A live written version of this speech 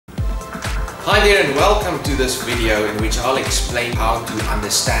Hi there and welcome to this video in which I'll explain how to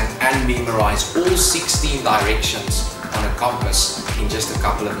understand and memorize all 16 directions on a compass in just a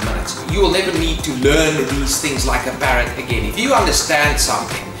couple of minutes. You will never need to learn these things like a parrot again. If you understand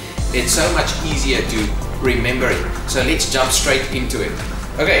something, it's so much easier to remember it. So let's jump straight into it.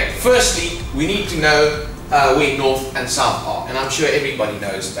 Okay, firstly, we need to know where north and south are. And I'm sure everybody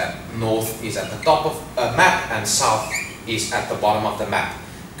knows that north is at the top of a map and south is at the bottom of the map.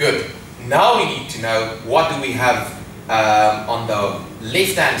 Good. Now we need to know what do we have on the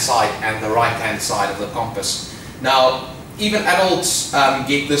left-hand side and the right-hand side of the compass. Now, even adults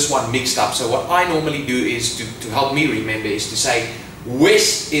get this one mixed up. So what I normally do is to help me remember is to say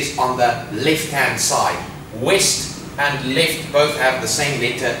west is on the left-hand side. West and left both have the same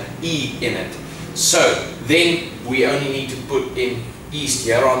letter E in it. So then we only need to put in east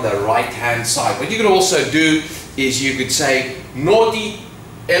here on the right-hand side. What you could also do is you could say naughty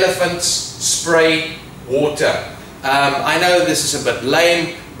elephants spray water. I know this is a bit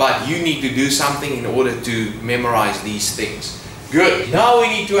lame, but you need to do something in order to memorize these things. Good. Now we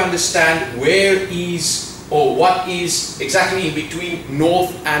need to understand where is or what is exactly in between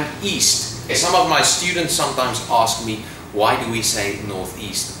north and east. Some of my students sometimes ask me, why do we say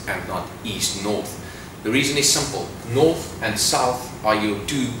northeast and not east-north? The reason is simple. North and south are your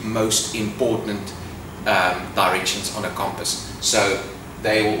two most important directions on a compass. So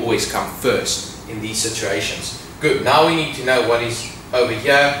they will always come first in these situations. Good. Now we need to know what is over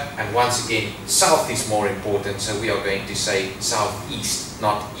here, and once again south is more important, so we are going to say southeast,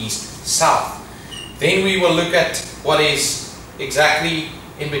 not east-south. Then we will look at what is exactly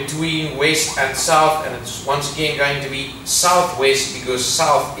in between west and south, and it's once again going to be southwest because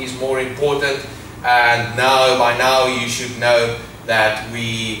south is more important. And now by now you should know that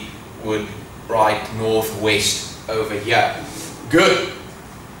we would write northwest over here. Good.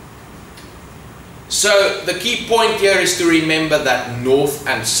 So the key point here is to remember that north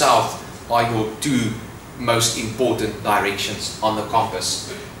and south are your two most important directions on the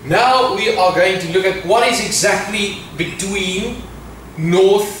compass. Now we are going to look at what is exactly between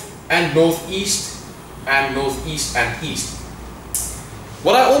north and northeast and northeast and east.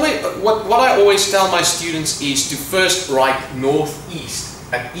 What I always tell my students is to first write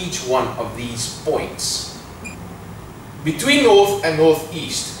northeast at each one of these points. Between north and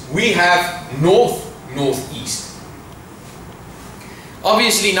northeast we have north-northeast.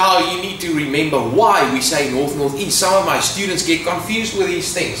 Obviously now you need to remember why we say north-northeast. Some of my students get confused with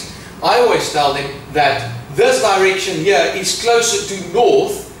these things. I always tell them that this direction here is closer to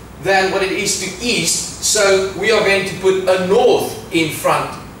north than what it is to east, so we are going to put a north in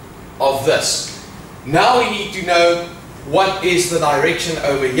front of this. Now we need to know what is the direction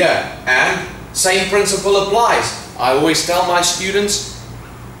over here, and same principle applies. I always tell my students,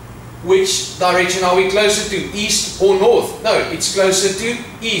 which direction are we closer to, east or north? No, it's closer to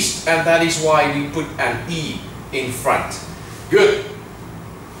east, and that is why we put an E in front. Good.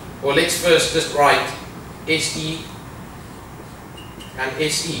 Well, let's first just write SE and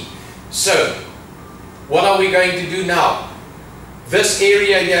SE. So, what are we going to do now? This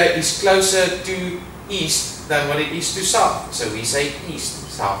area here is closer to east than what it is to south. So we say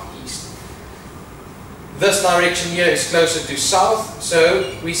east, southeast. This direction here is closer to south,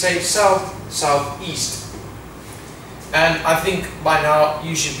 so we say south, southeast. And I think by now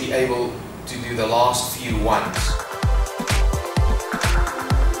you should be able to do the last few ones.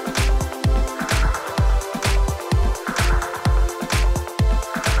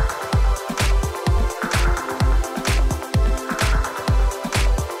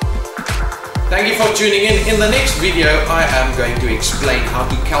 Thank you for tuning in. In the next video I am going to explain how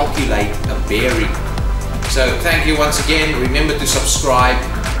to calculate a bearing. So thank you once again. Remember to subscribe.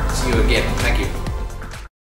 See you again. Thank you.